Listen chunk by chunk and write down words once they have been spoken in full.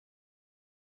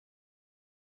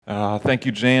Thank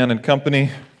you, Jan and company.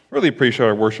 Really appreciate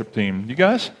our worship team. You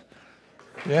guys?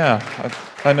 Yeah,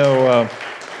 I know,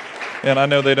 and I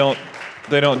know they don't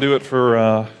do it for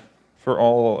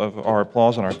all of our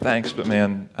applause and our thanks, but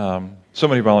man, so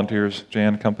many volunteers,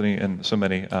 Jan, company, and so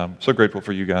many. So grateful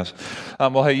for you guys.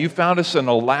 Well, hey, you found us in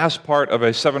the last part of a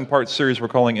 7-part series we're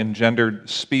calling Engendered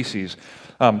Species.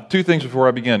 Two things before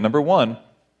I begin. Number one,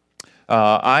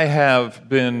 I have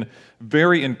been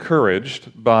very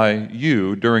encouraged by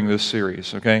you during this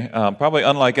series, okay? Probably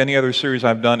unlike any other series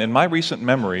I've done, in my recent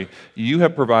memory, you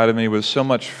have provided me with so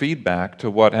much feedback to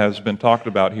what has been talked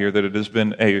about here that it has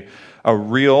been a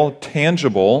real,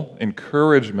 tangible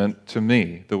encouragement to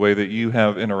me, the way that you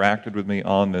have interacted with me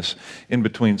on this in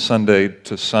between Sunday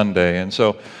to Sunday. And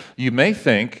so you may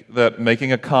think that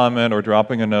making a comment or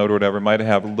dropping a note or whatever might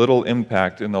have little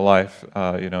impact in the life,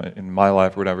 in my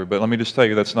life or whatever, but let me just tell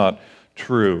you that's not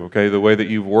true, okay? The way that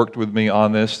you've worked with me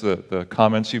on this, the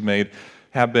comments you've made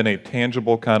have been a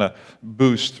tangible kind of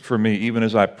boost for me. Even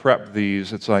as I prep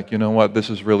these, it's like, you know what, this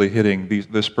is really hitting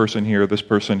this person here, this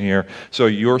person here. So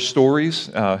your stories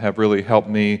have really helped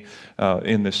me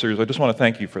in this series. I just want to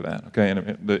thank you for that, okay,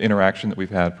 and the interaction that we've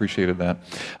had. Appreciated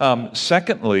that.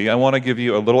 Secondly, I want to give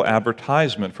you a little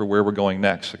advertisement for where we're going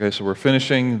next, okay? So we're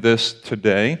finishing this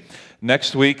today.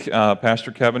 Next week, Pastor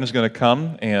Kevin is going to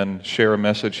come and share a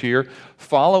message here.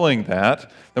 Following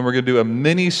that, then we're going to do a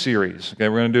mini-series. Okay,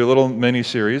 we're going to do a little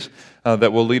mini-series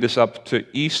that will lead us up to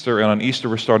Easter, and on Easter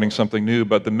we're starting something new.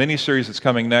 But the mini-series that's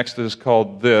coming next is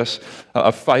called this: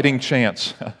 A Fighting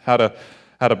Chance. How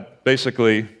to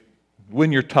basically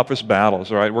win your toughest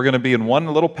battles. All right, we're going to be in one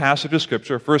little passage of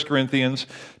Scripture, 1 Corinthians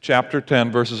chapter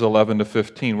 10, verses 11 to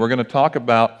 15. We're going to talk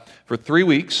about for 3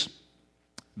 weeks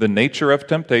the nature of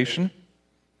temptation,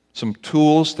 some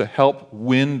tools to help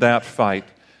win that fight,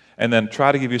 and then try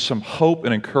to give you some hope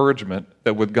and encouragement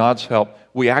that with God's help,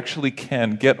 we actually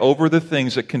can get over the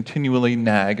things that continually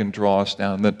nag and draw us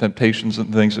down, the temptations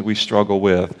and things that we struggle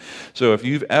with. So if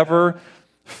you've ever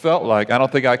felt like, I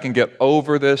don't think I can get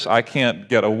over this, I can't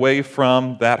get away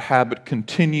from, that habit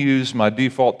continues, my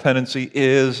default tendency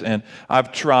is, and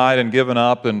I've tried and given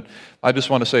up, and I just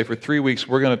want to say for 3 weeks,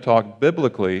 we're going to talk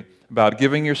biblically about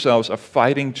giving yourselves a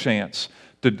fighting chance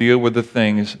to deal with the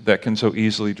things that can so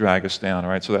easily drag us down. All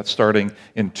right, so that's starting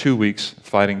in 2 weeks,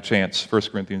 fighting chance, 1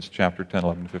 Corinthians chapter 10,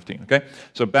 11, 15. Okay,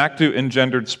 so back to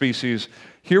engendered species.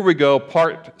 Here we go,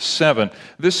 part 7.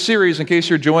 This series, in case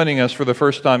you're joining us for the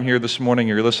first time here this morning,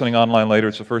 or you're listening online later,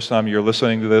 it's the first time you're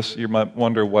listening to this, you might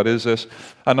wonder, what is this?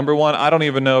 Number one, I don't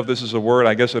even know if this is a word.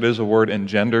 I guess it is a word,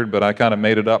 engendered, but I kind of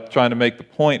made it up, trying to make the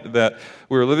point that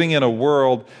we're living in a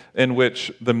world in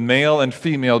which the male and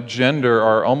female gender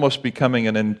are almost becoming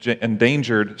an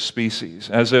endangered species,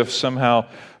 as if somehow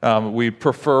we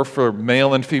prefer for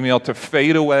male and female to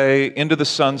fade away into the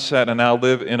sunset and now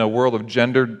live in a world of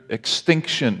gendered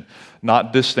extinction,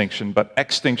 not distinction, but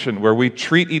extinction, where we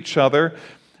treat each other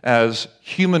as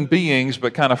human beings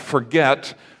but kind of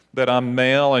forget that I'm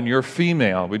male and you're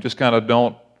female. We just kind of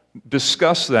don't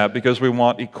discuss that because we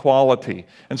want equality.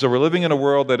 And so we're living in a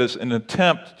world that is an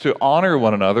attempt to honor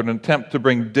one another, an attempt to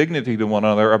bring dignity to one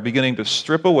another, are beginning to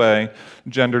strip away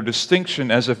gender distinction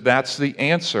as if that's the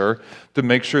answer to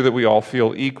make sure that we all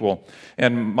feel equal.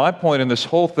 And my point in this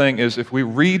whole thing is if we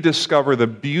rediscover the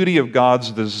beauty of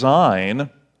God's design,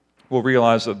 we'll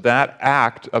realize that that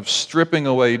act of stripping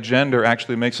away gender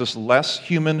actually makes us less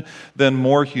human than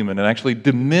more human, and actually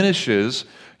diminishes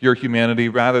your humanity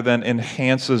rather than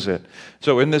enhances it.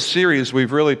 So in this series,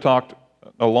 we've really talked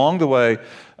along the way,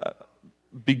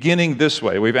 beginning this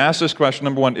way. We've asked this question,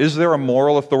 number one, is there a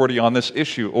moral authority on this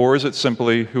issue, or is it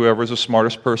simply whoever is the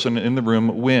smartest person in the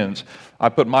room wins? I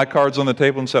put my cards on the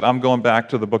table and said, I'm going back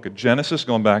to the book of Genesis,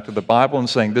 going back to the Bible, and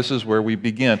saying this is where we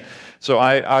begin. So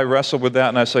I wrestle with that,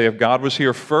 and I say if God was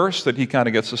here first, that he kind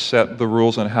of gets to set the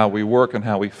rules on how we work and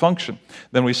how we function.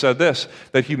 Then we said this,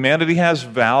 that humanity has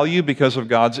value because of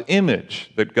God's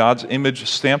image, that God's image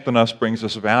stamped on us brings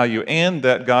us value, and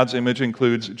that God's image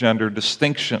includes gender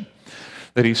distinction.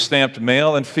 That he stamped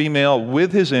male and female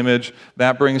with his image,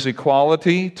 that brings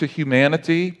equality to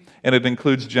humanity, and it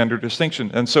includes gender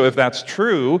distinction. And so if that's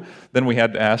true, then we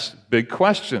had to ask big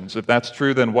questions. If that's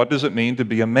true, then what does it mean to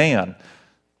be a man?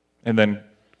 And then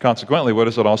consequently, what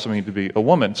does it also mean to be a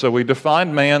woman? So we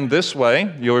defined man this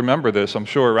way. You'll remember this, I'm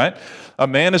sure, right? A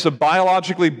man is a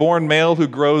biologically born male who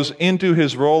grows into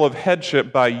his role of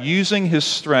headship by using his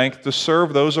strength to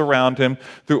serve those around him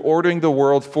through ordering the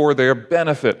world for their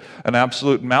benefit. An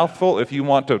absolute mouthful. If you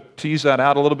want to tease that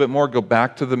out a little bit more, go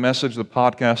back to the message, the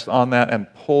podcast on that, and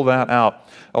pull that out.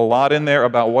 A lot in there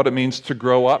about what it means to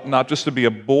grow up, not just to be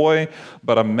a boy,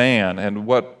 but a man, and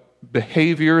what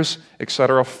behaviors,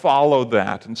 etc., follow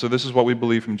that. And so this is what we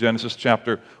believe from Genesis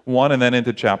chapter 1 and then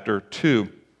into chapter 2.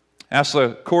 Ask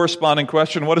the corresponding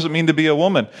question, what does it mean to be a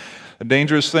woman? A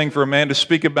dangerous thing for a man to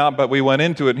speak about, but we went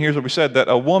into it, and here's what we said, that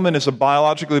a woman is a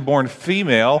biologically born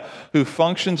female who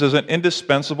functions as an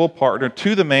indispensable partner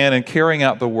to the man in carrying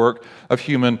out the work of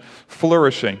human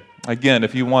flourishing. Again,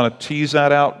 if you want to tease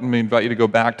that out, we invite you to go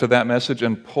back to that message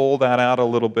and pull that out a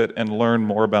little bit and learn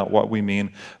more about what we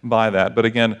mean by that. But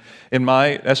again, in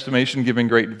my estimation, giving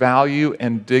great value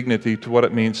and dignity to what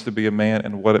it means to be a man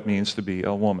and what it means to be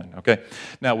a woman. Okay.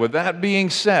 Now, with that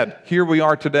being said, here we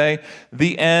are today,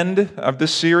 the end of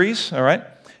this series, all right?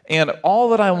 And all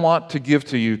that I want to give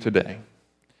to you today,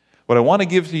 what I want to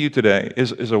give to you today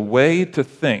is a way to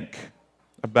think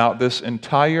about this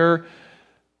entire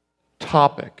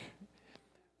topic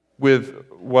with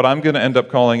what I'm going to end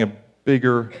up calling a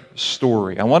bigger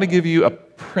story. I want to give you a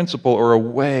principle or a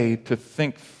way to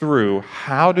think through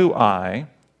how do I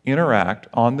interact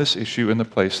on this issue in the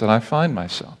place that I find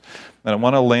myself. And I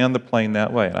want to land the plane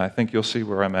that way, and I think you'll see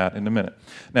where I'm at in a minute.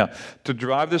 Now, to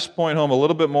drive this point home a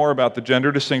little bit more about the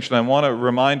gender distinction, I want to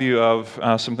remind you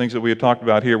of some things that we had talked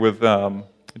about here with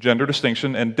gender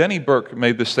distinction, and Denny Burke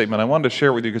made this statement. I wanted to share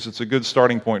it with you because it's a good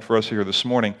starting point for us here this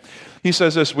morning. He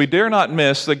says this, "We dare not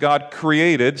miss that God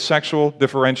created sexual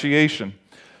differentiation.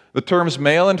 The terms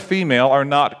male and female are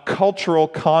not cultural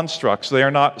constructs. They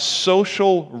are not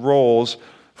social roles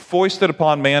foisted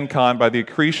upon mankind by the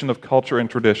accretion of culture and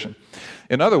tradition."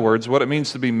 In other words, what it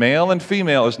means to be male and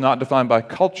female is not defined by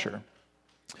culture.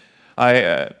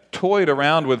 I toyed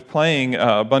around with playing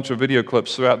a bunch of video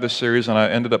clips throughout this series, and I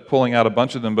ended up pulling out a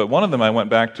bunch of them, but one of them I went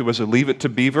back to was a Leave It to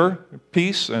Beaver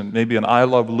piece, and maybe an I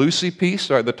Love Lucy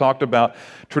piece, right, that talked about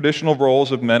traditional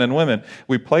roles of men and women.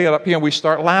 We play it up here, and we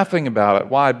start laughing about it.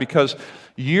 Why? Because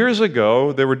years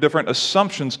ago, there were different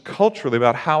assumptions culturally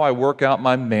about how I work out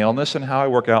my maleness and how I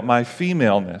work out my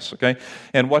femaleness, okay?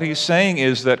 And what he's saying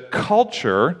is that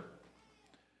culture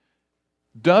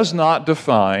does not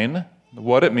define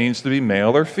what it means to be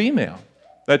male or female.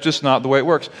 That's just not the way it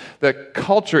works. That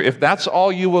culture, if that's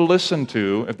all you will listen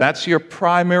to, if that's your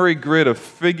primary grid of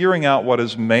figuring out what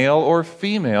is male or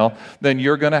female, then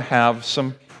you're going to have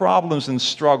some problems and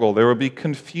struggle. There will be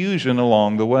confusion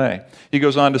along the way. He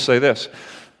goes on to say this,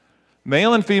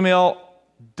 male and female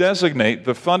designate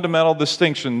the fundamental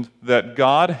distinction that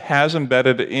God has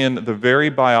embedded in the very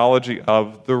biology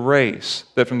of the race.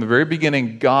 That from the very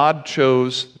beginning, God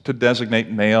chose to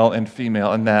designate male and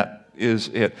female, and that is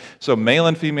it. So male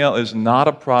and female is not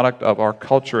a product of our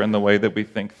culture in the way that we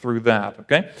think through that,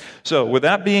 okay? So with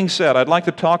that being said, I'd like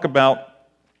to talk about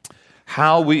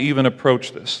how we even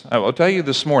approach this. I will tell you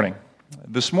this morning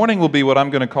will be what I'm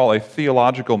going to call a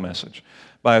theological message.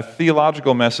 By a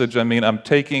theological message, I mean I'm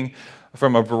taking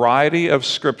from a variety of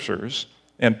scriptures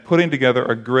and putting together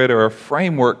a grid or a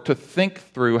framework to think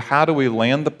through how do we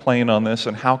land the plane on this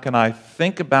and how can I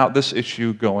think about this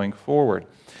issue going forward.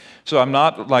 So I'm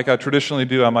not like I traditionally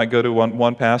do. I might go to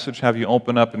one passage, have you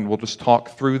open up, and we'll just talk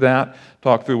through that,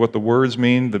 talk through what the words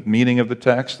mean, the meaning of the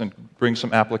text, and bring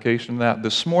some application to that.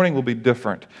 This morning will be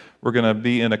different. We're going to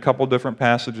be in a couple different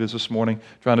passages this morning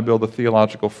trying to build a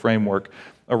theological framework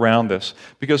around this.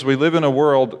 Because we live in a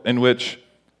world in which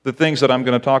the things that I'm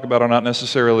going to talk about are not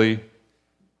necessarily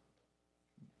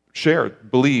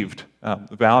shared, believed,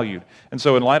 valued. And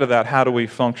so in light of that, how do we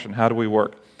function? How do we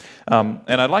work? And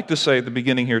I'd like to say at the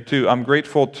beginning here, too, I'm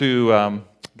grateful to a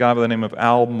guy by the name of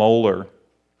Al Mohler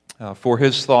for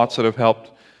his thoughts that have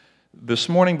helped this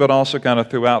morning, but also kind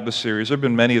of throughout the series. There have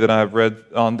been many that I've read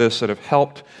on this that have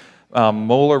helped.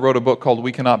 Mohler wrote a book called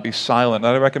We Cannot Be Silent,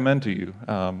 that I recommend to you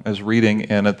as reading.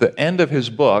 And at the end of his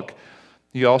book,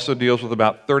 he also deals with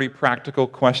about 30 practical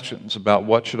questions about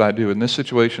what should I do in this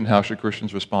situation, how should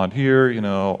Christians respond here, you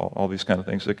know, all these kind of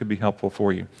things that could be helpful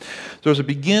for you. So as I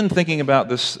begin thinking about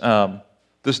this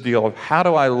deal of how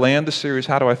do I land the series,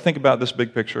 how do I think about this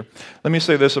big picture, let me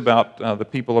say this about the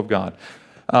people of God.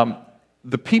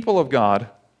 The people of God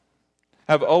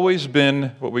have always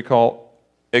been what we call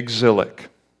exilic.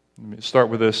 Let me start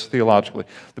with this theologically.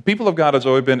 The people of God has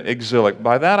always been exilic.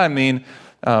 By that I mean,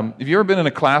 have you ever been in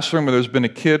a classroom where there's been a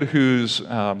kid who's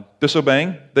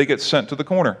disobeying? They get sent to the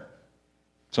corner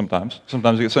sometimes.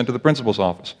 Sometimes they get sent to the principal's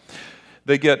office.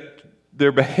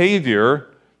 Their behavior,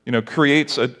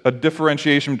 creates a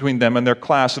differentiation between them and their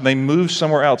class, and they move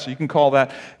somewhere else. You can call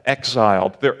that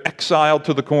exiled. They're exiled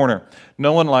to the corner.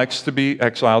 No one likes to be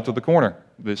exiled to the corner.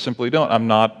 They simply don't. I'm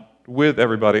not with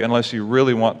everybody. Unless you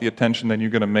really want the attention, then you're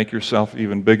going to make yourself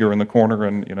even bigger in the corner,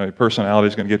 and your personality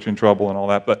is going to get you in trouble and all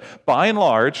that. But by and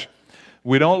large,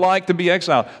 we don't like to be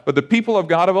exiled. But the people of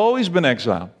God have always been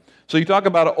exiled. So you talk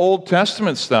about Old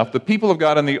Testament stuff. The people of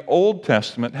God in the Old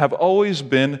Testament have always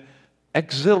been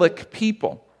exilic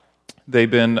people. They've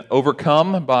been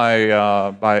overcome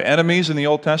by enemies in the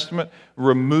Old Testament,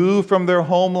 removed from their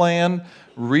homeland,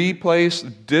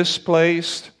 replaced,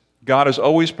 displaced. God has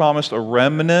always promised a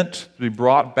remnant to be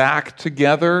brought back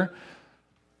together.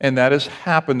 And that has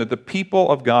happened, that the people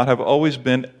of God have always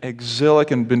been exilic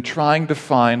and been trying to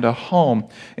find a home.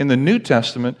 In the New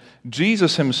Testament,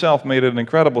 Jesus himself made an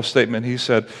incredible statement. He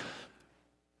said,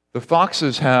 "The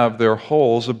foxes have their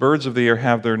holes, the birds of the air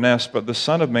have their nests, but the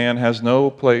Son of Man has no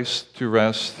place to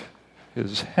rest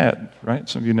his head." Right?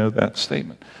 Some of you know that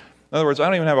statement. In other words, I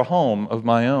don't even have a home of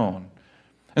my own.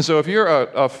 And so if you're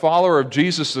a follower of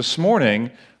Jesus this morning,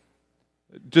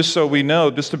 just so we know,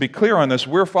 just to be clear on this,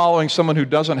 we're following someone who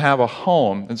doesn't have a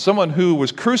home and someone who was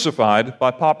crucified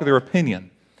by popular opinion.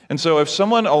 And so if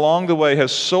someone along the way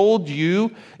has sold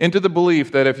you into the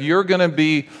belief that if you're going to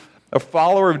be a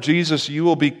follower of Jesus, you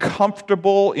will be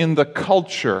comfortable in the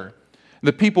culture,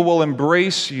 the people will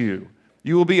embrace you,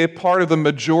 you will be a part of the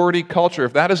majority culture.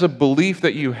 If that is a belief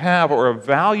that you have or a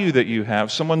value that you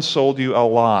have, someone sold you a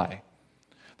lie.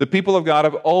 The people of God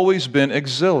have always been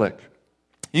exilic.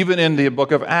 Even in the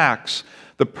book of Acts,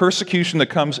 the persecution that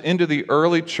comes into the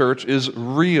early church is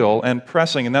real and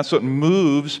pressing, and that's what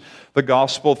moves the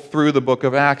gospel through the book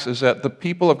of Acts, is that the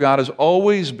people of God has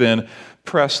always been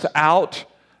pressed out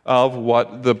of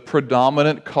what the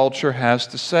predominant culture has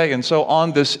to say. And so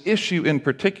on this issue in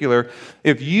particular,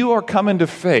 if you are coming to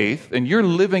faith and you're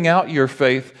living out your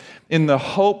faith in the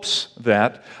hopes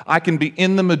that I can be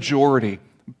in the majority,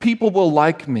 people will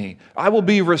like me, I will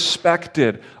be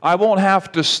respected, I won't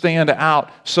have to stand out,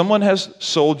 someone has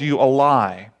sold you a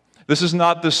lie. This is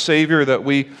not the Savior that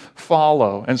we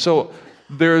follow. And so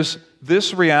there's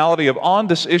this reality of, on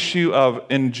this issue of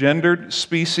engendered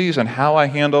species and how I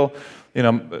handle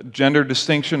gender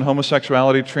distinction,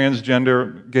 homosexuality,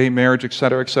 transgender, gay marriage,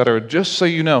 etc., just so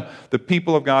you know, the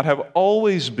people of God have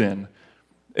always been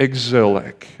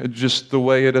exilic, just the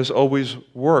way it has always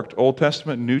worked. Old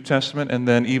Testament, New Testament, and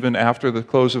then even after the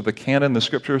close of the canon, the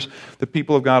Scriptures, the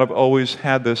people of God have always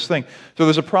had this thing. So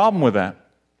there's a problem with that.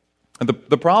 And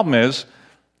the problem is,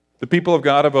 the people of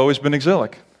God have always been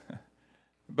exilic.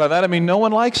 By that I mean no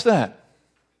one likes that.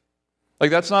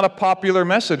 Like, that's not a popular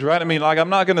message, right? I mean, like, I'm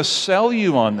not going to sell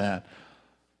you on that.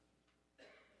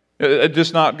 It's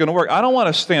just not going to work. I don't want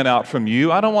to stand out from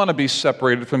you. I don't want to be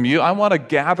separated from you. I want to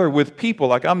gather with people.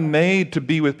 Like, I'm made to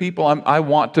be with people. I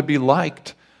want to be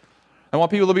liked. I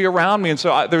want people to be around me. And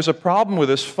so there's a problem with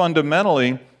this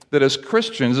fundamentally, that as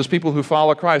Christians, as people who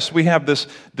follow Christ, we have this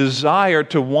desire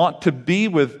to want to be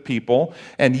with people,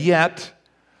 and yet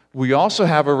we also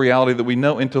have a reality that we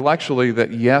know intellectually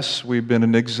that, yes, we've been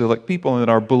an exilic people, and that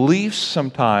our beliefs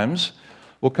sometimes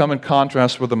will come in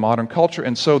contrast with the modern culture.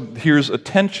 And so here's a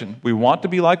tension. We want to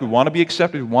be liked, we want to be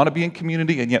accepted, we want to be in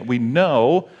community, and yet we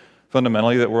know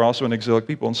fundamentally that we're also an exilic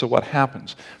people. And so what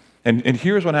happens? And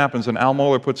here's what happens, and Al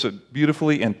Mohler puts it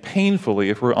beautifully and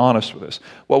painfully, if we're honest with this.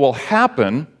 What will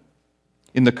happen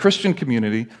in the Christian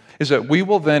community is that we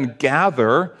will then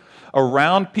gather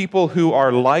around people who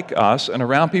are like us and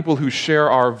around people who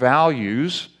share our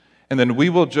values, and then we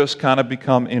will just kind of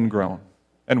become ingrown.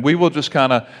 And we will just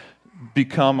kind of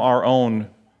become our own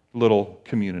little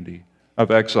community of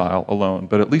exile alone.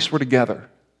 But at least we're together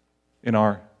in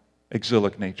our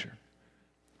exilic nature,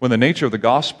 when the nature of the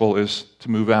gospel is to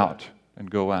move out and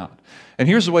go out. And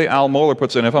here's the way Al Mohler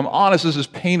puts it, and if I'm honest, this is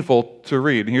painful to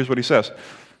read. And here's what he says.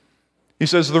 He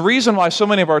says, the reason why so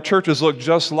many of our churches look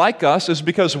just like us is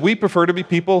because we prefer to be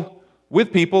people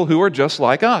with people who are just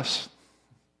like us.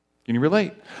 Can you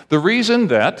relate? The reason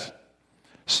that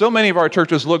so many of our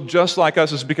churches look just like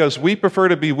us is because we prefer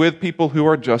to be with people who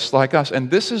are just like us.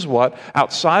 And this is what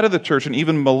outside of the church and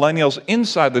even millennials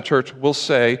inside the church will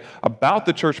say about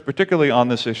the church, particularly on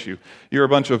this issue. You're a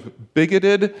bunch of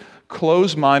bigoted,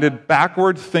 closed-minded,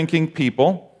 backward-thinking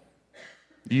people.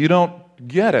 You don't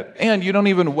get it. And you don't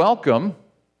even welcome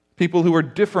people who are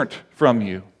different from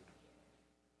you.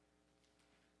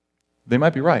 They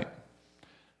might be right.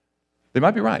 They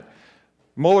might be right.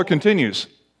 Mohler continues.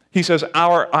 He says,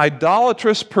 our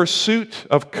idolatrous pursuit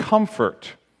of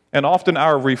comfort and often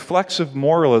our reflexive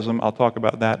moralism, I'll talk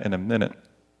about that in a minute,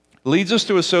 leads us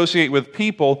to associate with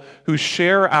people who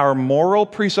share our moral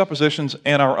presuppositions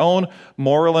and our own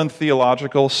moral and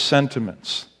theological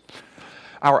sentiments.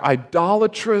 Our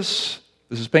idolatrous,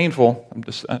 this is painful,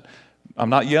 I'm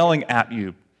not yelling at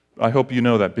you. I hope you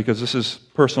know that because this is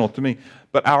personal to me.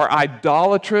 But our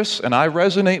idolatrous, and I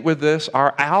resonate with this,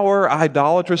 our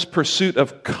idolatrous pursuit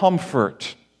of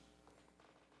comfort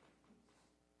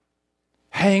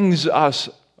hangs us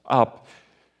up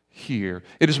here.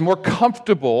 It is more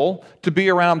comfortable to be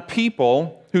around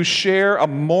people who share a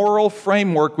moral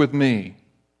framework with me.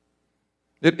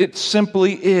 It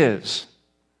simply is.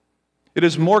 It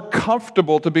is more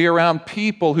comfortable to be around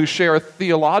people who share a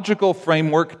theological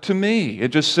framework to me. It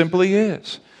just simply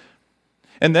is.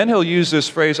 And then he'll use this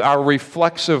phrase, our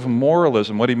reflexive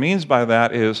moralism. What he means by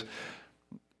that is,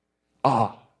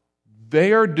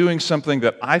 they are doing something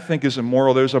that I think is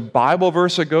immoral. There's a Bible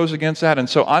verse that goes against that, and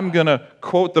so I'm going to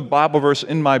quote the Bible verse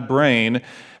in my brain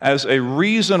as a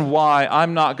reason why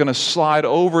I'm not going to slide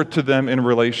over to them in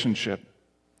relationship.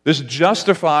 This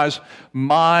justifies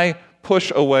my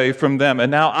push away from them, and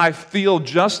now I feel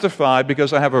justified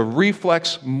because I have a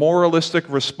reflex moralistic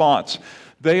response.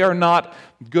 They are not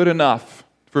good enough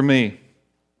for me.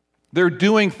 They're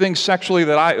doing things sexually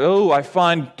that I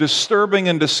find disturbing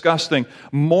and disgusting.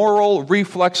 Moral,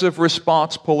 reflexive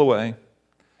response, pull away.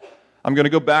 I'm going to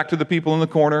go back to the people in the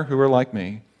corner who are like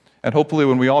me. And hopefully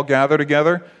when we all gather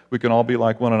together, we can all be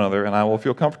like one another, and I will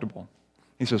feel comfortable.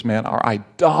 He says, man, our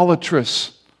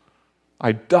idolatrous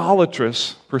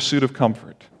pursuit of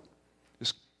comfort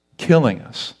is killing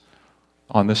us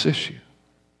on this issue.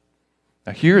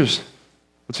 Now here's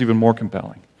what's even more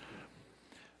compelling.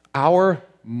 Our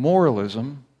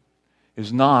moralism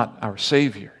is not our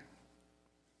Savior.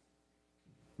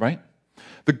 Right?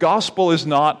 The gospel is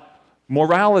not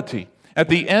morality. At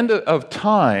the end of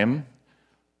time,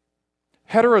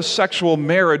 heterosexual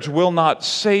marriage will not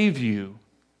save you.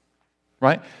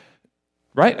 Right?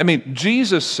 Right? I mean,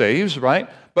 Jesus saves, right?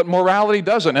 But morality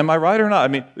doesn't. Am I right or not? I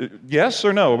mean, yes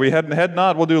or no? We head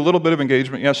nod. We'll do a little bit of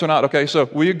engagement. Yes or not? Okay, so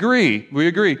we agree.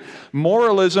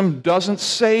 Moralism doesn't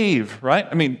save, right?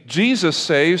 I mean, Jesus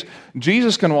saves.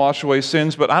 Jesus can wash away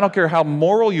sins, but I don't care how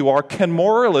moral you are. Can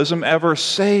moralism ever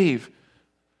save?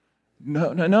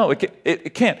 No,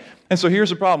 it can't. And so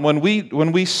here's the problem.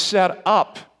 When we set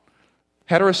up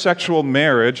heterosexual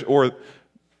marriage or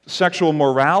sexual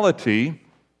morality,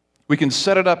 we can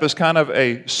set it up as kind of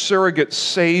a surrogate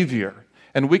savior.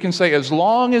 And we can say, as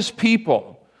long as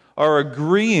people are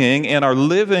agreeing and are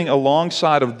living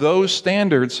alongside of those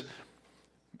standards,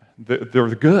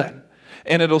 they're good.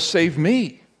 And it'll save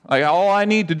me. Like, all I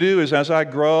need to do is, as I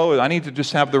grow, I need to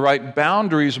just have the right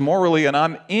boundaries morally, and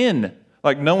I'm in.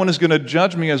 Like, no one is going to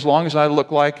judge me as long as I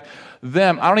look like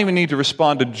them. I don't even need to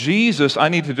respond to Jesus. I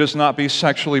need to just not be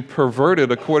sexually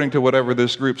perverted according to whatever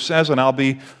this group says, and I'll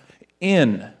be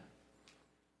in.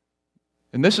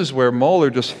 And this is where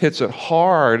Mohler just hits it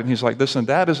hard, and he's like, listen,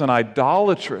 that is an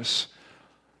idolatrous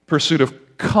pursuit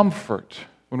of comfort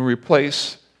when we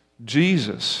replace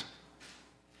Jesus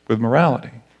with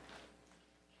morality.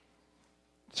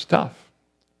 It's tough.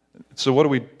 So what do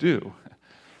we do?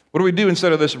 What do we do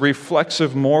instead of this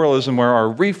reflexive moralism where our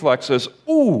reflex says,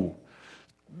 ooh,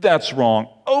 that's wrong.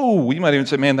 Oh, you might even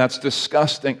say, man, that's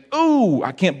disgusting. Ooh,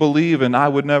 I can't believe, and I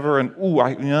would never, and ooh,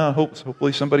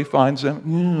 hopefully somebody finds them.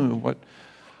 Ooh,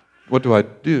 what do I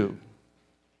do?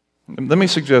 Let me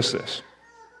suggest this,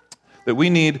 that we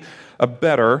need a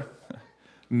better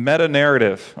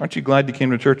meta-narrative. Aren't you glad you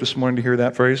came to church this morning to hear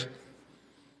that phrase?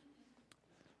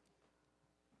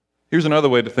 Here's another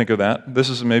way to think of that. This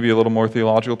is maybe a little more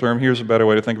theological term. Here's a better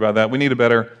way to think about that. We need a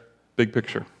better big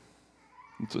picture.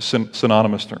 It's a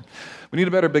synonymous term. We need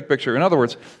a better big picture. In other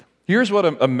words, here's what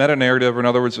a meta-narrative, or in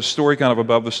other words, a story kind of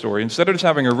above the story. Instead of just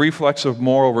having a reflexive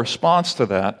moral response to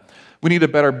that, we need a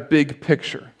better big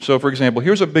picture. So, for example,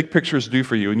 here's what big pictures do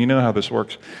for you, and you know how this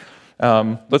works.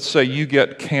 Let's say you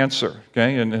get cancer,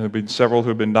 okay, and there have been several who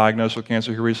have been diagnosed with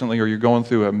cancer here recently, or you're going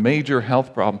through a major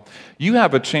health problem. You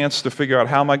have a chance to figure out,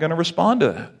 how am I going to respond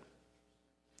to that?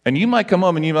 And you might come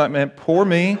home and you might, man, poor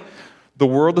me. The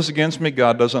world is against me.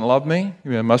 God doesn't love me.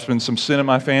 There must have been some sin in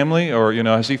my family, or,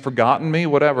 has He forgotten me?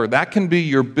 Whatever. That can be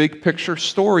your big picture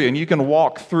story, and you can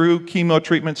walk through chemo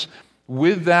treatments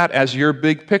with that as your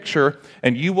big picture,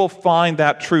 and you will find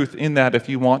that truth in that if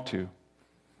you want to.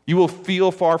 You will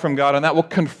feel far from God, and that will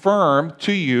confirm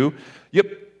to you, yep,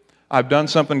 I've done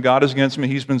something, God is against me,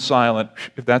 He's been silent,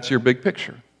 if that's your big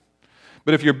picture.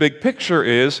 But if your big picture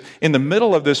is, in the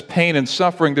middle of this pain and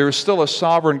suffering, there is still a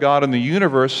sovereign God in the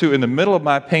universe who, in the middle of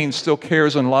my pain, still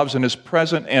cares and loves and is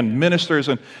present and ministers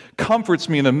and comforts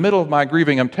me in the middle of my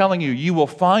grieving, I'm telling you, you will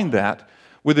find that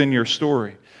within your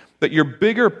story. That your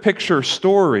bigger picture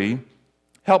story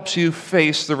helps you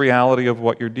face the reality of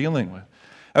what you're dealing with.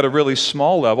 At a really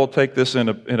small level, take this in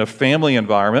a family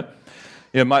environment.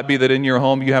 It might be that in your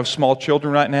home you have small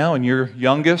children right now, and your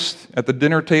youngest at the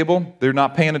dinner table, they're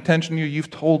not paying attention to you.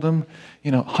 You've told them,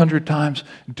 100 times,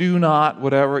 do not,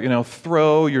 whatever,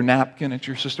 throw your napkin at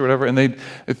your sister, whatever, and it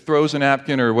throws a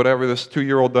napkin or whatever this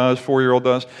 2-year-old does, 4-year-old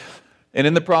does. And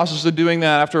in the process of doing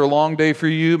that, after a long day for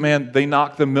you, man, they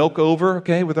knock the milk over,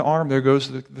 okay, with the arm. There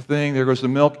goes the thing, there goes the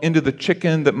milk into the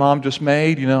chicken that mom just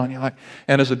made, and you're like,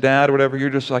 and as a dad or whatever, you're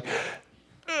just like,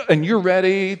 and you're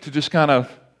ready to just kind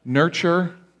of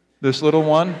nurture this little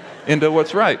one into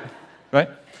what's right?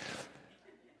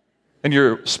 And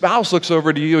your spouse looks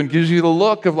over to you and gives you the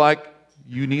look of like,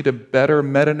 you need a better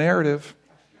meta-narrative.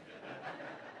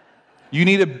 You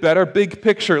need a better big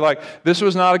picture. Like, this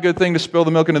was not a good thing to spill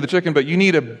the milk into the chicken, but you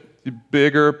need a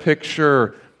bigger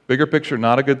picture. Bigger picture,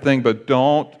 not a good thing, but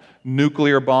don't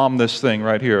nuclear bomb this thing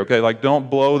right here, okay? Like, don't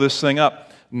blow this thing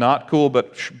up. Not cool,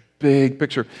 but big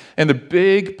picture. And the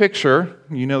big picture,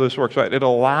 you know this works, right? It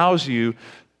allows you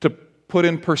to put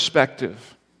in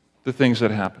perspective the things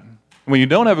that happen. When you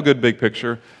don't have a good big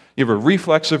picture, you have a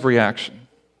reflexive reaction,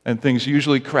 and things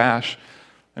usually crash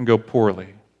and go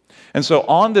poorly. And so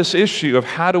on this issue of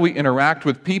how do we interact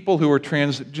with people who are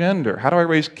transgender, how do I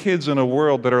raise kids in a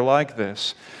world that are like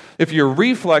this? If your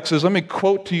reflexes, let me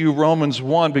quote to you Romans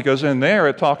 1, because in there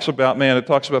it talks about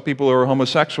people who are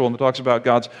homosexual, and it talks about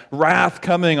God's wrath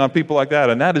coming on people like that,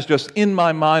 and that is just in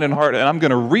my mind and heart, and I'm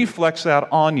going to reflex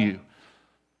that on you.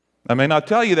 I may not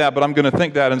tell you that, but I'm going to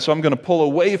think that, and so I'm going to pull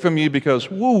away from you because,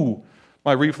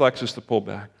 my reflex is to pull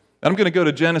back. And I'm going to go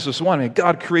to Genesis 1. I mean,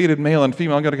 God created male and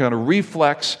female. I'm going to kind of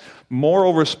reflex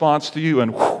moral response to you,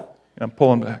 and I'm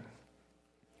pulling back.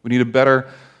 We need a better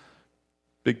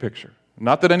big picture.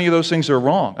 Not that any of those things are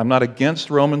wrong. I'm not against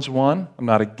Romans 1. I'm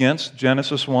not against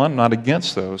Genesis 1. I'm not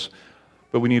against those.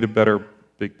 But we need a better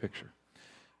big picture.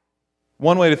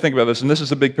 One way to think about this, and this is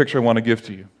the big picture I want to give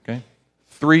to you, okay?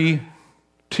 3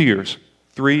 tiers,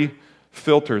 3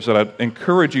 filters that I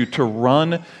encourage you to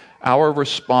run our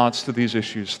response to these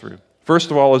issues through. First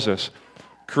of all is this: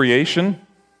 creation.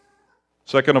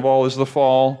 Second of all is the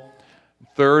fall.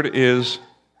 Third is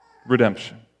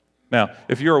redemption. Now,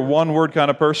 if you're a one-word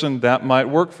kind of person, that might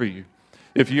work for you.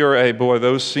 If you're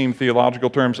those seem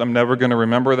theological terms, I'm never going to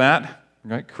remember that.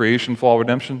 Right? Creation, fall,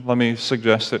 redemption. Let me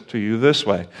suggest it to you this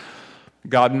way.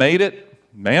 God made it,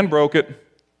 man broke it,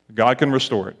 God can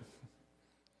restore it.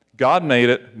 God made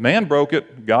it, man broke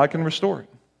it, God can restore it.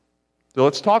 So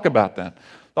let's talk about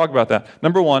that.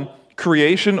 Number 1,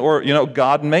 creation, or,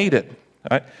 God made it.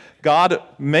 Right? God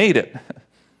made it.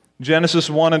 Genesis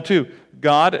 1 and 2.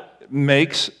 God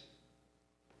makes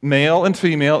male and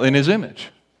female in His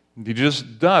image. He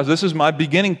just does. This is my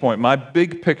beginning point, my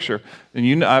big picture. And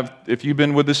if you've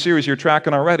been with this series, you're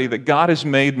tracking already that God has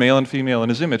made male and female in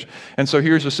His image. And so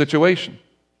here's the situation.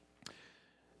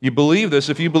 You believe this.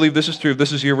 If you believe this is true,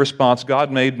 this is your response.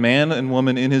 God made man and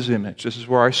woman in His image. This is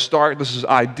where I start. This is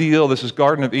ideal. This is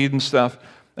Garden of Eden stuff.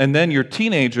 And then your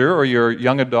teenager or your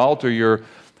young adult or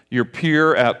your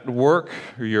peer at work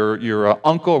or your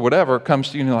uncle or whatever comes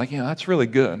to you and you're like, that's really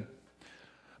good.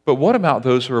 But what about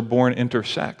those who are born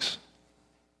intersex?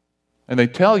 And they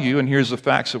tell you, and here's the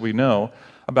facts that we know,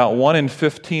 about 1 in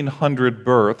 1,500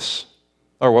 births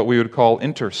are what we would call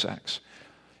intersex,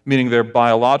 meaning their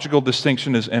biological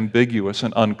distinction is ambiguous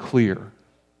and unclear.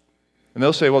 And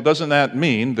they'll say, well, doesn't that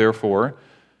mean, therefore,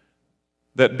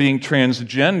 that being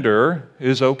transgender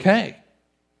is okay?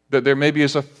 That there maybe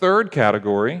is a third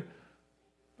category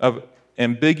of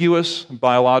ambiguous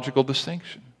biological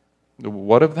distinction.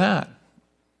 What of that?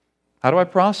 How do I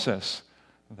process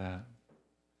that?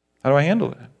 How do I handle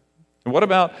that? And what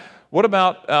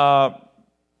about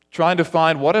trying to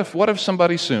find, what if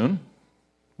somebody soon,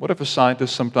 what if a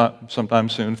scientist sometime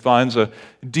soon finds a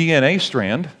DNA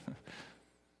strand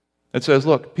that says,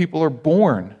 look, people are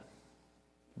born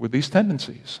with these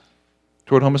tendencies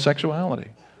toward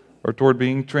homosexuality or toward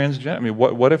being transgender? I mean,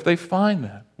 what if they find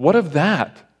that? What of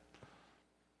that?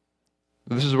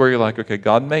 This is where you're like, okay,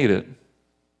 God made it.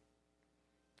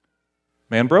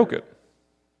 Man broke it.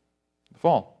 The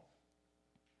fall.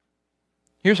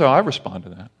 Here's how I respond to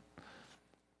that.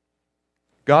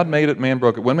 God made it, man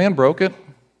broke it. When man broke it,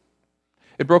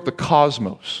 it broke the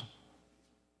cosmos.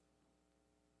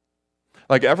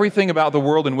 Like everything about the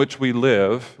world in which we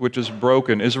live, which is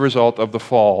broken, is a result of the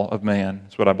fall of man.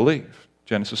 That's what I believe.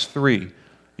 Genesis 3,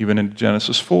 even in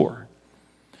Genesis 4.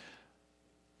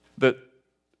 That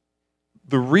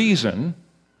the reason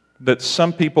that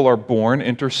some people are born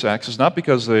intersex is not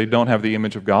because they don't have the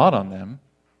image of God on them,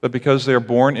 but because they're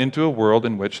born into a world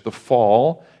in which the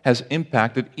fall has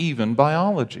impacted even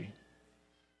biology.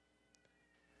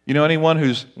 You know anyone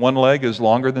whose one leg is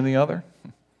longer than the other?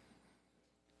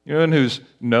 You know anyone whose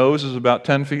nose is about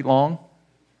 10 feet long?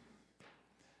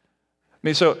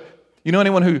 So you know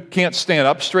anyone who can't stand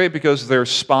up straight because their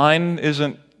spine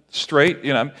isn't straight?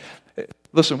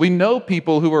 Listen, we know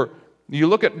people who are You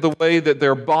look at the way that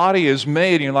their body is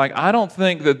made, and you're like, I don't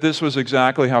think that this was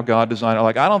exactly how God designed it.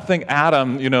 Like, I don't think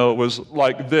Adam, was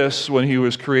like this when he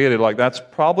was created. Like, that's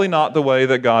probably not the way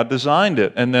that God designed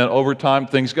it. And then over time,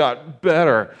 things got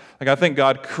better. Like, I think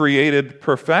God created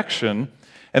perfection,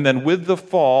 and then with the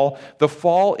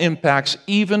fall impacts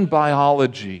even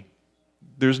biology.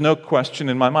 There's no question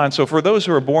in my mind. So for those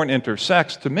who are born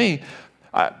intersex, to me,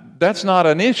 that's not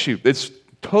an issue. It's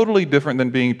totally different than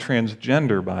being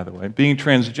transgender, by the way. Being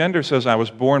transgender says I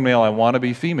was born male, I want to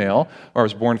be female, or I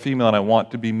was born female and I want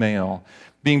to be male.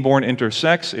 Being born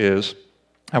intersex is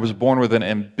I was born with an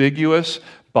ambiguous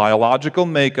biological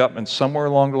makeup, and somewhere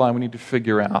along the line we need to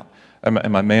figure out,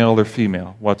 am I male or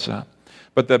female? What's that?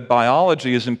 But that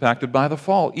biology is impacted by the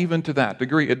fall, even to that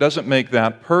degree. It doesn't make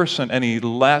that person any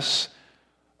less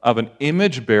of an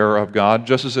image bearer of God,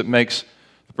 just as it makes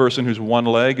the person whose one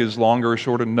leg is longer or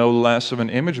shorter no less of an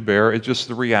image bearer. It's just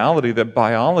the reality that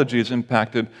biology is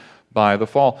impacted by the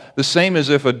fall. The same as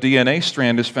if a DNA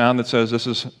strand is found that says this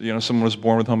is, someone was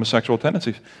born with homosexual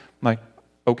tendencies. I'm like,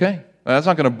 okay, that's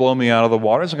not going to blow me out of the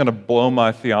water. It's not going to blow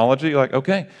my theology. Like,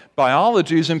 okay,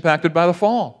 biology is impacted by the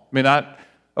fall.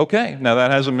 Okay, now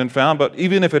that hasn't been found, but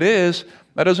even if it is,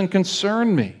 that doesn't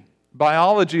concern me.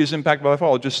 Biology is impacted by the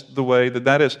fall, just the way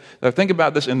that is. Now, think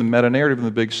about this in the meta-narrative, in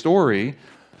the big story.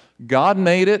 God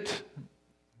made it,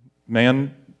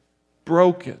 man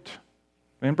broke it.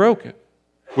 Man broke it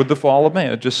with the fall of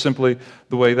man. It's just simply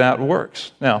the way that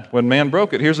works. Now, when man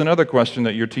broke it, here's another question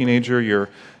that your teenager, your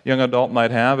young adult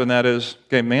might have, and that is,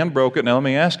 okay, man broke it. Now let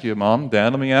me ask you, Mom,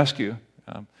 Dad, let me ask you,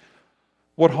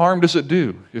 what harm does it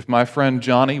do if my friend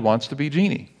Johnny wants to be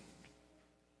Jeannie?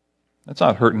 That's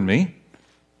not hurting me,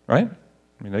 right?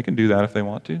 They can do that if they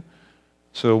want to.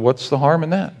 So what's the harm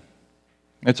in that?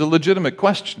 It's a legitimate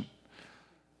question.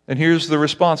 And here's the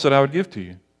response that I would give to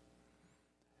you.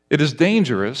 It is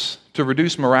dangerous to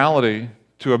reduce morality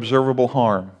to observable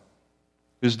harm.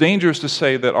 It is dangerous to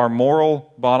say that our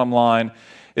moral bottom line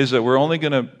is that we're only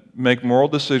going to make moral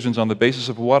decisions on the basis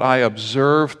of what I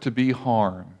observe to be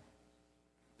harm.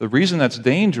 The reason that's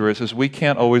dangerous is we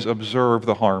can't always observe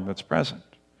the harm that's present.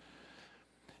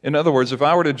 In other words, if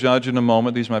I were to judge in a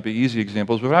moment, these might be easy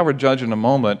examples, but if I were to judge in a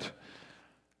moment,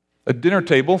 a dinner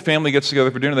table, family gets together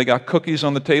for dinner, they got cookies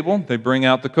on the table, they bring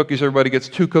out the cookies, everybody gets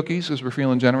 2 cookies because we're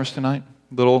feeling generous tonight.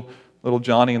 Little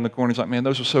Johnny in the corner is like, man,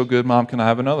 those are so good, Mom, can I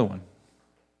have another one?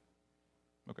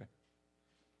 Okay.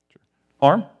 Sure.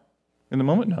 Harm? In the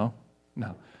moment? No.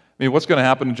 What's going to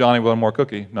happen to Johnny with one more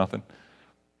cookie? Nothing.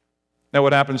 Now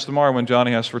what happens tomorrow when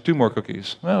Johnny asks for 2 more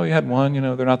cookies? Well, he had 1,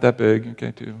 they're not that big.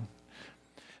 Okay, 2.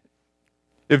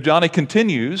 If Johnny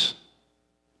continues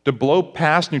to blow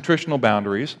past nutritional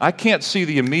boundaries, I can't see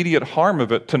the immediate harm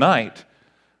of it tonight.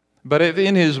 But if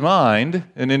in his mind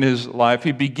and in his life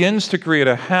he begins to create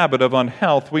a habit of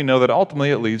unhealth, we know that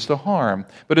ultimately it leads to harm.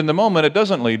 But in the moment, it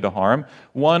doesn't lead to harm.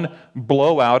 One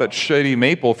blowout at Shady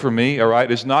Maple for me, all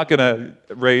right, is not going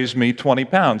to raise me 20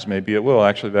 pounds. Maybe it will.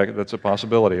 Actually, that's a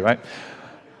possibility, right?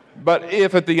 But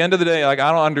if at the end of the day, if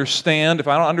I don't understand,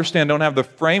 don't have the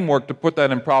framework to put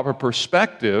that in proper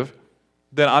perspective,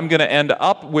 then I'm going to end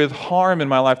up with harm in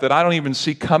my life that I don't even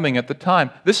see coming at the time.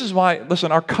 This is why, listen,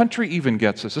 our country even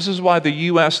gets this. This is why the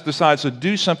U.S. decides to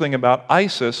do something about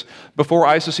ISIS before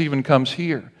ISIS even comes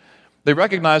here. They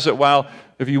recognize that while,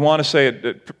 if you want to say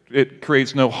it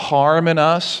creates no harm in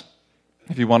us,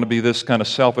 if you want to be this kind of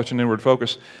selfish and inward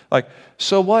focus,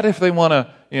 so what if they want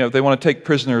to, take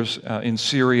prisoners in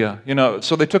Syria?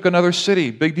 So they took another city.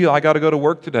 Big deal. I got to go to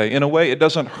work today. In a way, it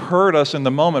doesn't hurt us in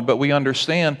the moment, but we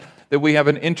understand that we have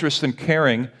an interest in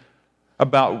caring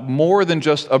about more than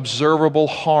just observable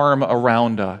harm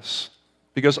around us.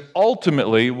 Because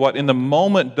ultimately, what in the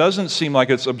moment doesn't seem like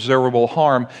it's observable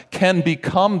harm can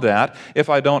become that if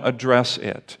I don't address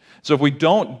it. So if we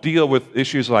don't deal with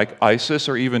issues like ISIS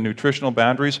or even nutritional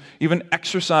boundaries, even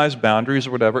exercise boundaries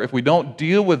or whatever, if we don't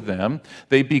deal with them,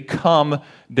 they become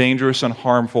dangerous and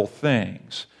harmful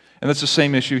things. And that's the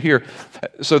same issue here.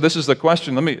 So this is the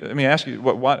question. Let me ask you,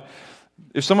 what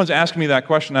if someone's asking me that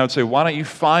question, I would say, why don't you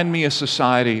find me a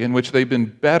society in which they've been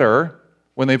better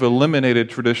when they've eliminated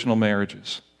traditional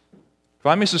marriages?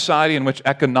 Find me a society in which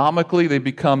economically they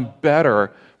become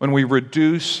better when we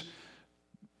reduce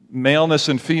maleness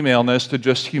and femaleness to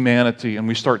just humanity, and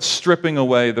we start stripping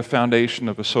away the foundation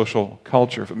of a social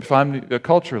culture. Find a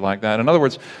culture like that. In other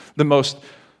words, the most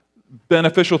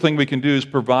beneficial thing we can do is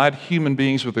provide human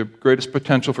beings with the greatest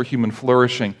potential for human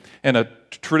flourishing. And a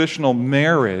traditional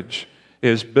marriage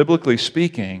is, biblically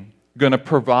speaking, going to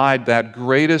provide that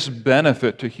greatest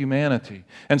benefit to humanity.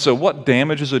 And so what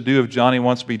damage does it do if Johnny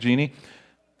wants to be Jeannie?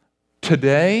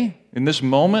 Today, in this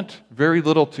moment, very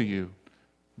little to you.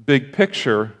 big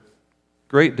picture,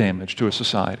 great damage to a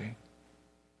society.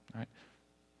 Right?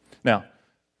 Now,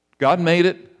 God made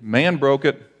it, man broke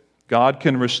it, God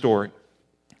can restore it.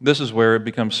 This is where it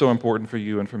becomes so important for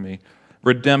you and for me.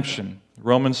 Redemption.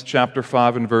 Romans chapter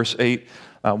 5 and verse 8.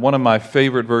 One of my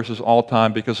favorite verses all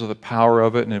time because of the power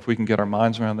of it, and if we can get our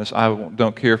minds around this, I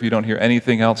don't care if you don't hear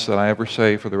anything else that I ever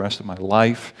say for the rest of my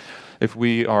life. If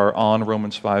we are on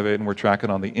Romans 5:8 and we're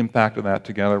tracking on the impact of that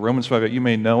together. Romans 5:8, you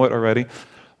may know it already.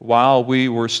 While we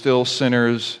were still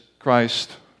sinners,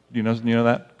 Christ, you know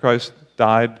that? Christ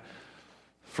died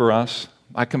for us.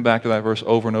 I come back to that verse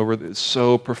over and over. It's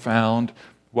so profound.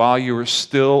 While you were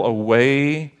still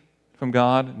away from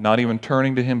God, not even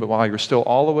turning to Him, but while you were still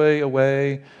all the way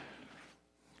away,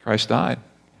 Christ died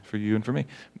for you and for me.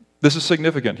 This is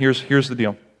significant. Here's the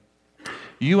deal.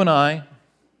 You and I,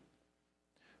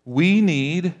 we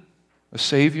need a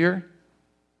Savior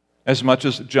as much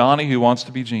as Johnny who wants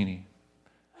to be Jeannie.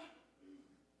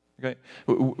 Okay?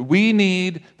 We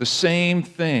need the same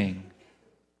thing.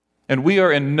 And we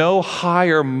are in no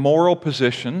higher moral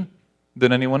position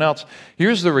than anyone else.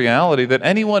 Here's the reality that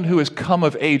anyone who has come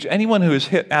of age, anyone who has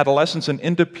hit adolescence and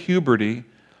into puberty,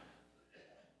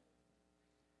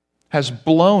 has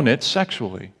blown it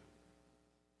sexually.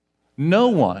 No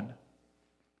one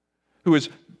who is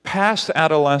past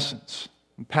adolescence,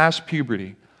 past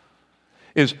puberty,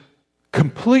 is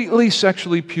completely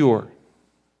sexually pure.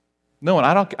 No one.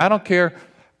 I don't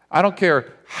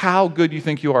care how good you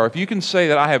think you are. If you can say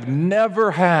that I have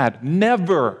never had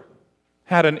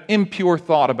an impure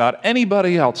thought about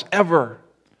anybody else, ever,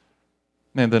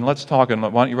 man, then let's talk, and why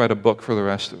don't you write a book for the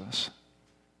rest of us?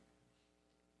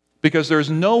 Because there's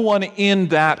no one in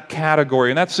that category,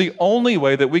 and that's the only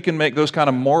way that we can make those kind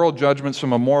of moral judgments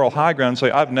from a moral high ground and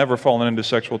say, I've never fallen into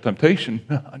sexual temptation.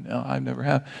 No, I never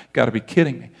have. You've got to be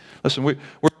kidding me. Listen, we're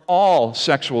all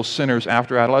sexual sinners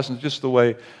after adolescence, just the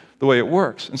way it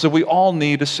works. And so we all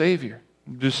need a Savior.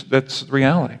 That's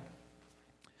reality.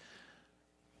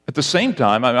 At the same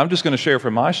time, I'm just going to share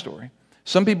from my story.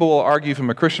 Some people will argue from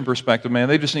a Christian perspective, man,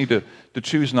 they just need to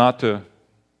choose not to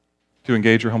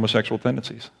engage their homosexual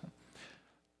tendencies.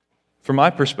 From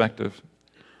my perspective,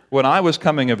 when I was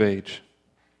coming of age,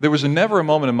 there was never a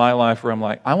moment in my life where I'm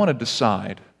like, I want to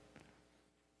decide,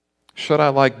 should I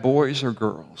like boys or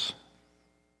girls?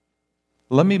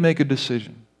 Let me make a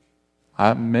decision.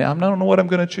 I don't know what I'm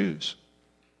going to choose.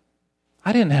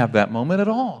 I didn't have that moment at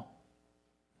all.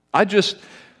 I just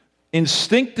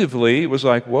instinctively was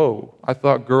like, whoa, I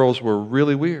thought girls were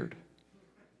really weird.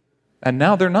 And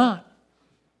now they're not.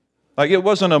 Like, it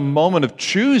wasn't a moment of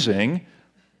choosing,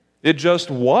 it just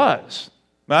was.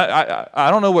 I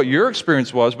don't know what your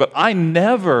experience was, but I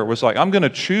never was like, I'm going to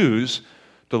choose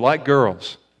to like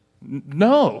girls.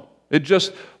 No, it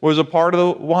just was a part of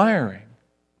the wiring.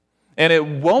 And it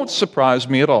won't surprise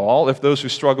me at all if those who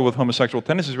struggle with homosexual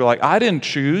tendencies were like, I didn't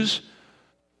choose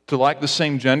to like the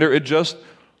same gender, it just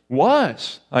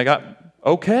was. Like,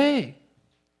 okay.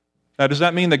 Now, does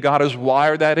that mean that God has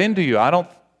wired that into you? I don't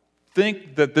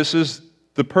think that this is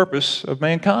the purpose of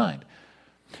mankind.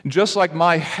 Just like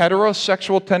my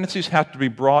heterosexual tendencies have to be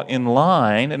brought in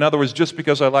line, in other words, just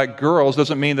because I like girls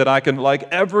doesn't mean that I can like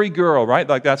every girl, right?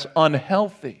 Like, that's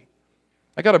unhealthy.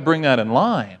 I got to bring that in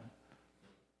line.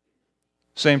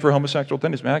 Same for homosexual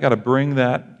tendencies, man. I got to bring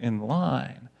that in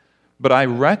line. But I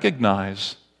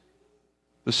recognize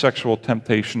the sexual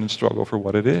temptation and struggle for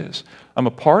what it is. I'm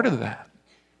a part of that.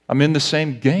 I'm in the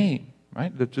same game,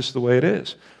 right? That's just the way it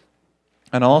is.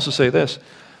 And I'll also say this.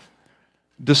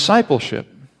 Discipleship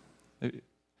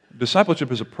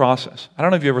is a process. I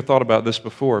don't know if you ever thought about this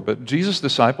before, but Jesus'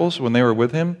 disciples, when they were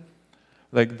with Him,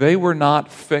 like, they were not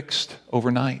fixed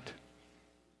overnight.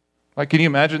 Like, can you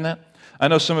imagine that? I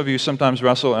know some of you sometimes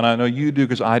wrestle, and I know you do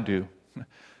because I do,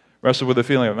 wrestle with the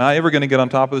feeling of, am I ever going to get on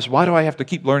top of this? Why do I have to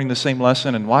keep learning the same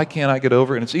lesson, and why can't I get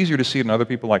over it? And it's easier to see it in other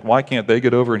people, like, why can't they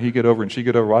get over, and he get over, and she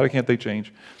get over? Why can't they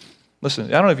change? Listen, I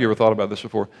don't know if you ever thought about this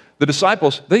before. The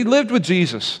disciples, they lived with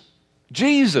Jesus.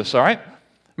 Jesus, all right?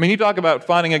 I mean, you talk about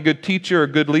finding a good teacher, a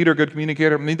good leader, a good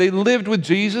communicator. I mean, they lived with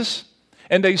Jesus,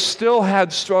 and they still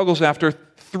had struggles after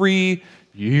 3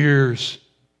 years.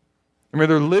 I mean,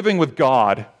 they're living with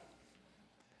God,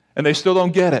 and they still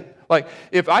don't get it. Like,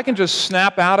 if I can just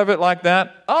snap out of it like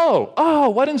that,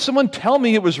 why didn't someone tell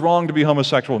me it was wrong to be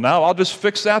homosexual? Now I'll just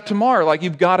fix that tomorrow. Like,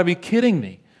 you've got to be kidding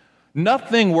me.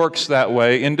 Nothing works that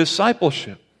way in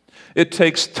discipleship. It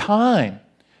takes time.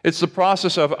 It's the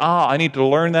process of, I need to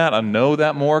learn that, I know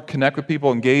that more, connect with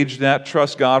people, engage that,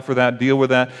 trust God for that, deal with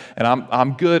that, and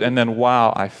I'm good, and then,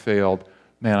 wow, I failed.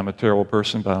 Man, I'm a terrible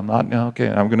person, but I'm not now. Okay,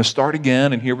 I'm going to start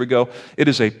again, and here we go. It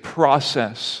is a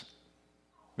process.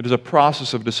 It is a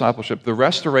process of discipleship. The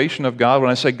restoration of God,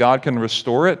 when I say God can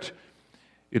restore it,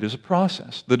 it is a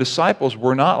process. The disciples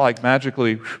were not like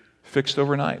magically fixed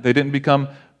overnight. They didn't become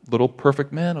little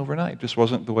perfect men overnight. It just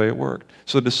wasn't the way it worked.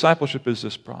 So discipleship is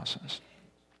this process.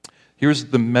 Here's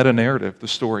the meta-narrative, the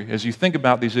story. As you think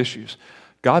about these issues,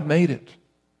 God made it.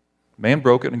 Man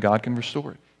broke it, and God can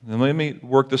restore it. And let me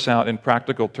work this out in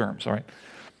practical terms, all right?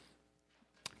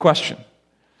 Question.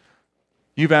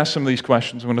 You've asked some of these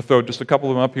questions. I'm going to throw just a couple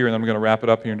of them up here, and then I'm going to wrap it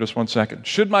up here in just 1 second.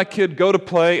 Should my kid go to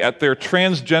play at their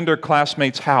transgender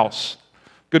classmate's house?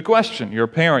 Good question. You're a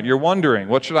parent. You're wondering,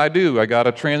 what should I do? I got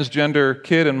a transgender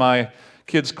kid in my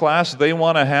kid's class. They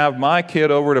want to have my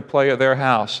kid over to play at their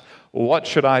house. What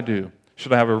should I do?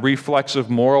 Should I have a reflexive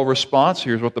moral response?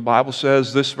 Here's what the Bible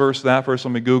says, this verse, that verse.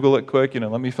 Let me Google it quick.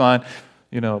 Let me find,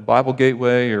 Bible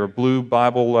Gateway or Blue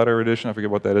Bible Letter Edition. I forget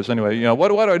what that is. Anyway, what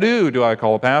do I do? Do I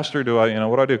call a pastor? What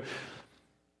do I do?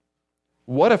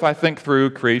 What if I think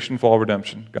through creation, fall,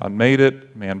 redemption? God made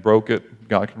it. Man broke it.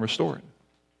 God can restore it.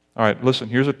 All right, listen,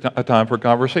 here's a time for a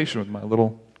conversation with my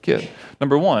little kid.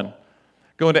 Number one,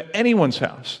 go into anyone's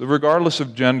house, regardless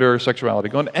of gender or sexuality.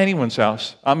 Go into anyone's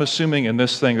house. I'm assuming in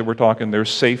this thing that we're talking, there's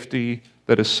safety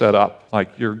that is set up.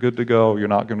 Like you're good to go. You're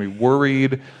not going to be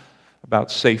worried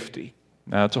about safety.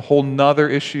 Now, it's a whole nother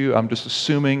issue. I'm just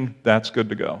assuming that's good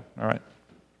to go. All right.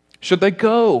 Should they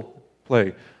go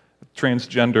play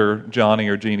transgender Johnny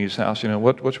or Jeannie's house?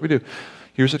 What should we do?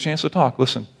 Here's a chance to talk.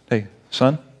 Listen, hey,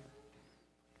 son,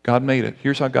 God made it.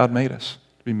 Here's how God made us,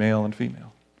 to be male and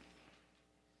female.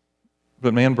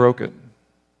 But man broke it.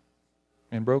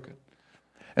 Man broke it.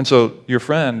 And so your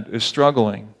friend is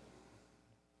struggling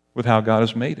with how God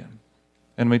has made him.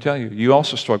 And let me tell you, you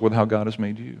also struggle with how God has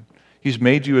made you. He's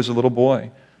made you as a little boy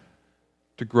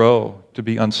to grow, to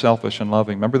be unselfish and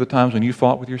loving. Remember the times when you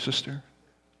fought with your sister?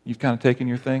 You've kind of taken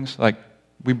your things? Like,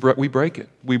 we break it.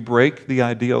 We break the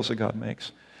ideals that God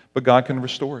makes. But God can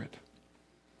restore it.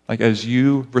 Like, as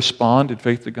you respond in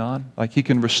faith to God, like He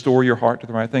can restore your heart to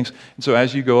the right things. And so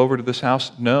as you go over to this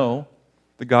house, know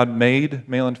that God made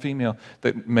male and female,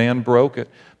 that man broke it.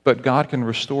 But God can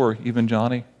restore even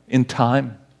Johnny in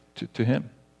time to him.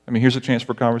 I mean, here's a chance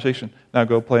for conversation. Now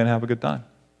go play and have a good time.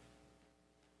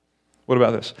 What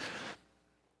about this?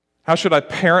 How should I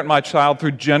parent my child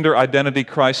through gender identity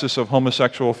crisis of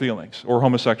homosexual feelings or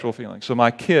homosexual feelings? So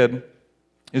my kid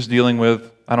is dealing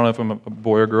with, I don't know if I'm a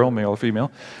boy or girl, male or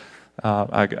female.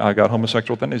 I got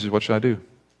homosexual tendencies. What should I do?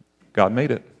 God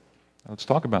made it. Let's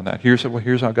talk about that. Here's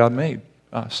how God made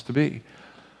us to be.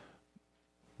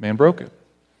 Man broke it.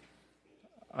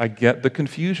 I get the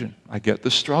confusion. I get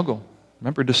the struggle.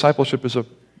 Remember, discipleship is a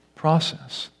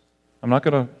process. I'm not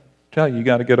going to tell you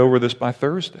got to get over this by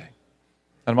Thursday.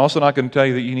 And I'm also not going to tell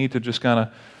you that you need to just kind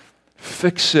of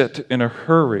fix it in a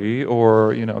hurry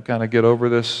or, kind of get over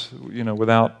this,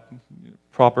 without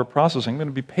proper processing. I'm going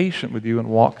to be patient with you and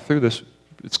walk through this.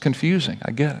 It's confusing. I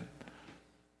get it.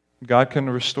 God can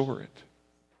restore it.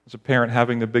 As a parent,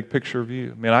 having the big picture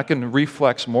view. I mean, I can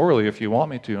reflex morally if you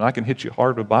want me to, and I can hit you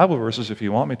hard with Bible verses if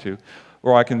you want me to,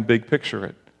 or I can big picture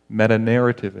it,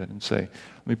 meta-narrative it, and say,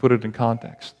 let me put it in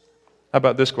context. How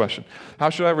about this question? How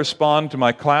should I respond to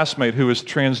my classmate who is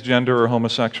transgender or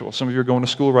homosexual? Some of you are going to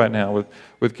school right now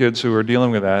with kids who are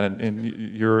dealing with that,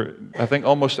 and I think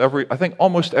almost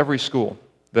every school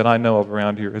that I know of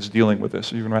around here is dealing with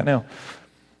this, even right now.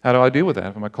 How do I deal with that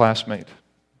if I'm a classmate?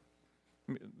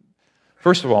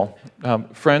 First of all,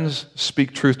 friends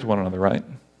speak truth to one another, right?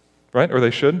 Right? Or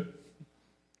they should?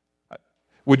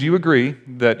 Would you agree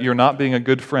that you're not being a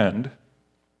good friend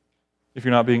if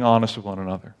you're not being honest with one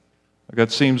another?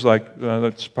 That seems like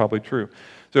that's probably true.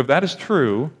 So if that is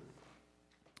true,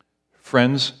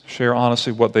 friends share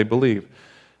honestly what they believe.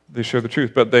 They share the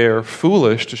truth, but they are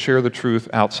foolish to share the truth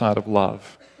outside of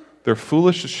love. They're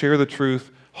foolish to share the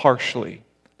truth harshly.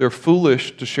 They're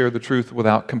foolish to share the truth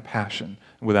without compassion,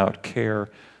 without care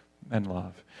and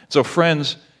love. So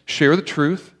friends, share the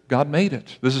truth. God made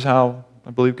it. This is how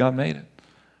I believe God made it.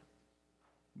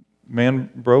 Man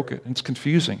broke it. It's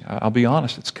confusing. I'll be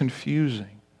honest, it's confusing.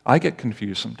 I get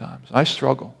confused sometimes. I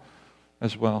struggle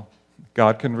as well.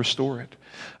 God can restore it.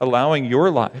 Allowing your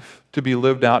life to be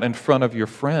lived out in front of your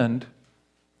friend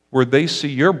where they see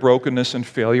your brokenness and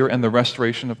failure and the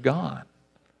restoration of God.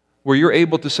 Where you're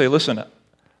able to say, listen,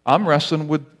 I'm wrestling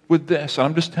with this, and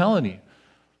I'm just telling you.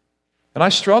 And I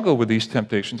struggle with these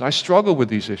temptations. I struggle with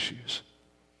these issues.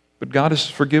 But God has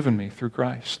forgiven me through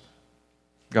Christ.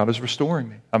 God is restoring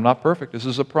me. I'm not perfect. This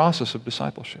is a process of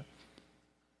discipleship.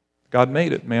 God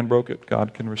made it. Man broke it.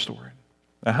 God can restore it.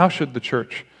 Now, how should the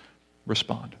church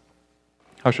respond?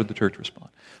 How should the church respond?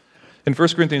 In 1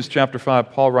 Corinthians chapter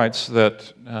 5, Paul writes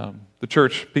that the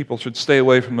church people should stay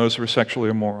away from those who are sexually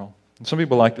immoral. And some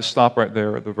people like to stop right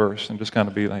there at the verse and just kind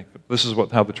of be like, this is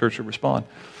how the church should respond.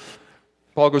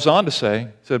 Paul goes on to say,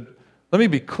 he said, let me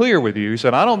be clear with you. He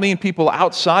said, I don't mean people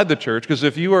outside the church, because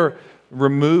if you were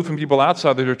removed from people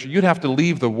outside the church, you'd have to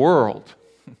leave the world.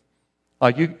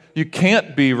 Like you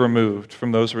can't be removed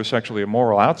from those who are sexually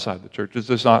immoral outside the church. It's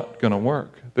just not going to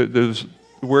work.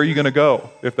 Where are you going to go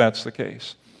if that's the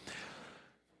case?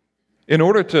 In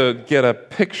order to get a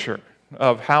picture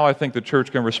of how I think the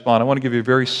church can respond, I want to give you a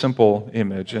very simple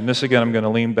image. And this, again, I'm going to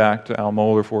lean back to Al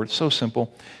Mohler for. It's so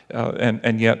simple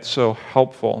and yet so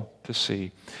helpful to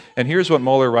see. And here's what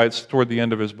Mohler writes toward the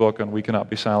end of his book on We Cannot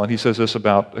Be Silent. He says this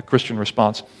about a Christian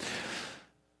response.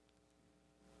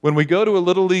 When we go to a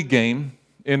Little League game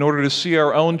in order to see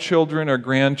our own children or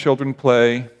grandchildren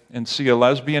play and see a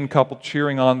lesbian couple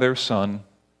cheering on their son,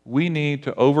 we need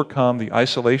to overcome the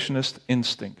isolationist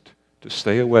instinct to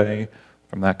stay away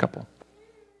from that couple.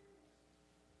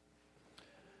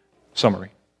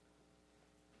 Summary.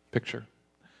 Picture.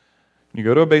 You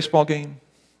go to a baseball game,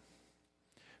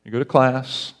 you go to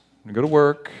class, you go to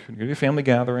work, you go to a family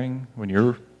gathering, when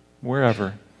you're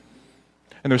wherever,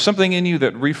 and there's something in you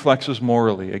that reflexes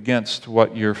morally against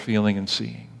what you're feeling and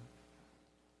seeing.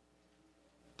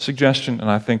 Suggestion, and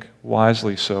I think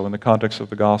wisely so in the context of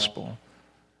the gospel,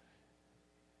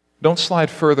 don't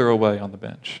slide further away on the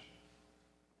bench.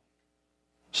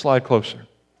 Slide closer.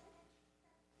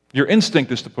 Your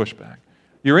instinct is to push back.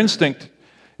 Your instinct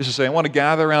is to say, I want to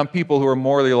gather around people who are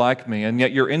morally like me, and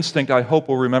yet your instinct, I hope,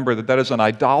 will remember that is an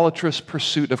idolatrous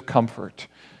pursuit of comfort.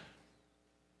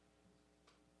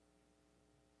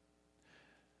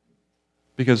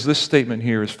 Because this statement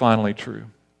here is finally true.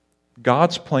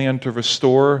 God's plan to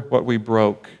restore what we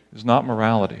broke is not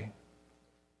morality,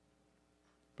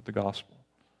 but the gospel.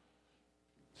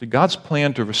 See, God's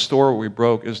plan to restore what we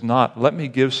broke is not, let me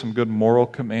give some good moral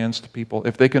commands to people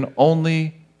if they can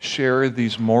only share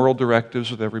these moral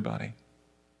directives with everybody.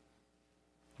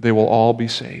 They will all be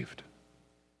saved.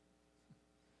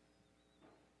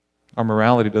 Our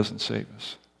morality doesn't save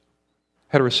us.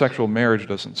 Heterosexual marriage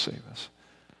doesn't save us.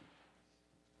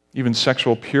 Even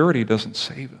sexual purity doesn't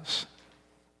save us.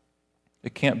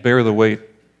 It can't bear the weight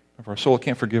of our soul. It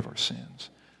can't forgive our sins.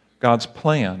 God's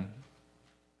plan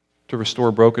to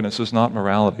restore brokenness is not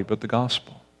morality, but the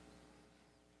gospel.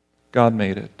 God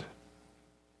made it.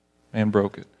 Man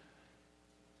broke it.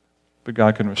 But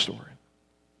God can restore it.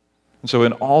 And so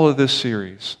in all of this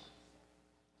series,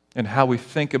 and how we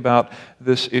think about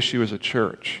this issue as a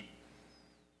church,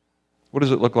 what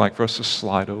does it look like for us to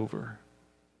slide over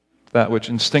that which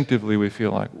instinctively we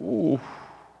feel like, ooh,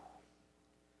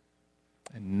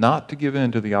 and not to give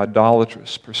in to the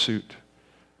idolatrous pursuit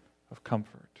of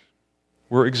comfort?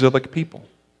 We're exilic people.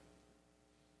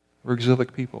 We're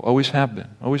exilic people. Always have been.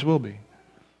 Always will be.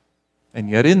 And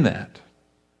yet in that,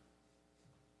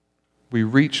 we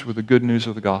reach with the good news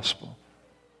of the gospel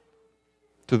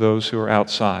to those who are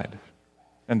outside.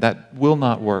 And that will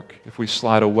not work if we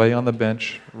slide away on the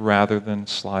bench rather than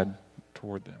slide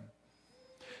toward them.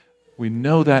 We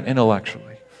know that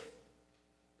intellectually.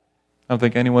 I don't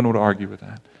think anyone would argue with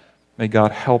that. May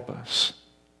God help us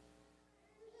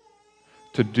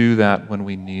to do that when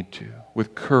we need to,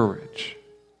 with courage,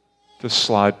 to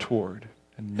slide toward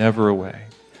and never away.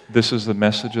 This is the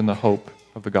message and the hope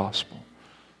of the gospel.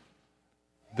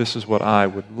 This is what I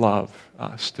would love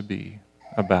us to be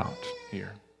about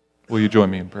here. Will you join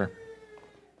me in prayer?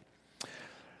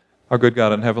 Our good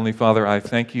God and Heavenly Father, I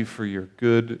thank you for your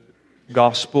good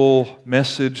gospel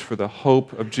message, for the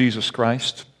hope of Jesus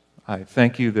Christ. I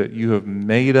thank you that you have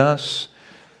made us,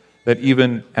 that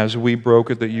even as we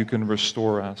broke it, that you can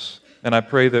restore us. And I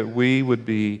pray that we would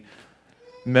be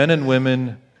men and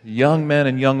women, young men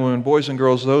and young women, boys and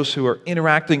girls, those who are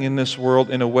interacting in this world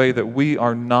in a way that we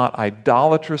are not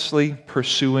idolatrously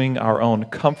pursuing our own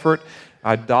comfort,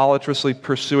 idolatrously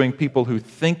pursuing people who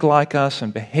think like us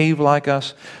and behave like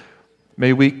us.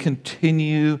 May we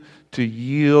continue to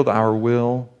yield our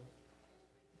will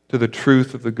to the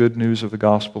truth of the good news of the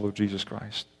gospel of Jesus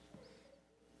Christ.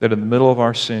 That in the middle of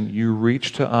our sin, you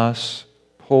reached to us,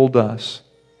 pulled us,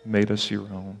 made us your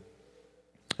own.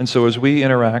 And so as we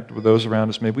interact with those around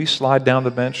us, may we slide down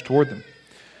the bench toward them.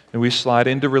 And we slide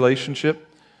into relationship,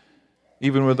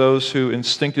 even with those who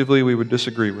instinctively we would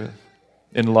disagree with,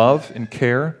 in love, in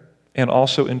care, and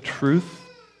also in truth,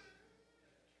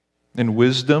 in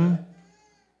wisdom,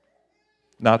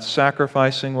 not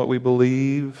sacrificing what we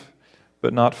believe,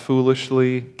 but not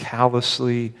foolishly,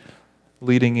 callously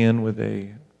leading in with a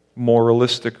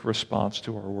moralistic response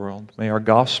to our world. May our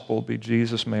gospel be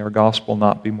Jesus. May our gospel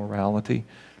not be morality.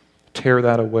 Tear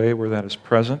that away where that is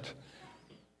present.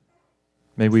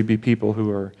 May we be people who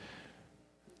are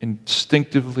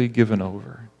instinctively given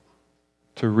over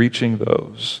to reaching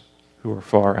those who are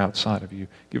far outside of you.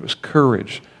 Give us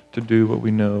courage to do what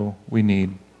we know we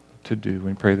need to do.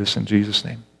 We pray this in Jesus'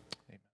 name.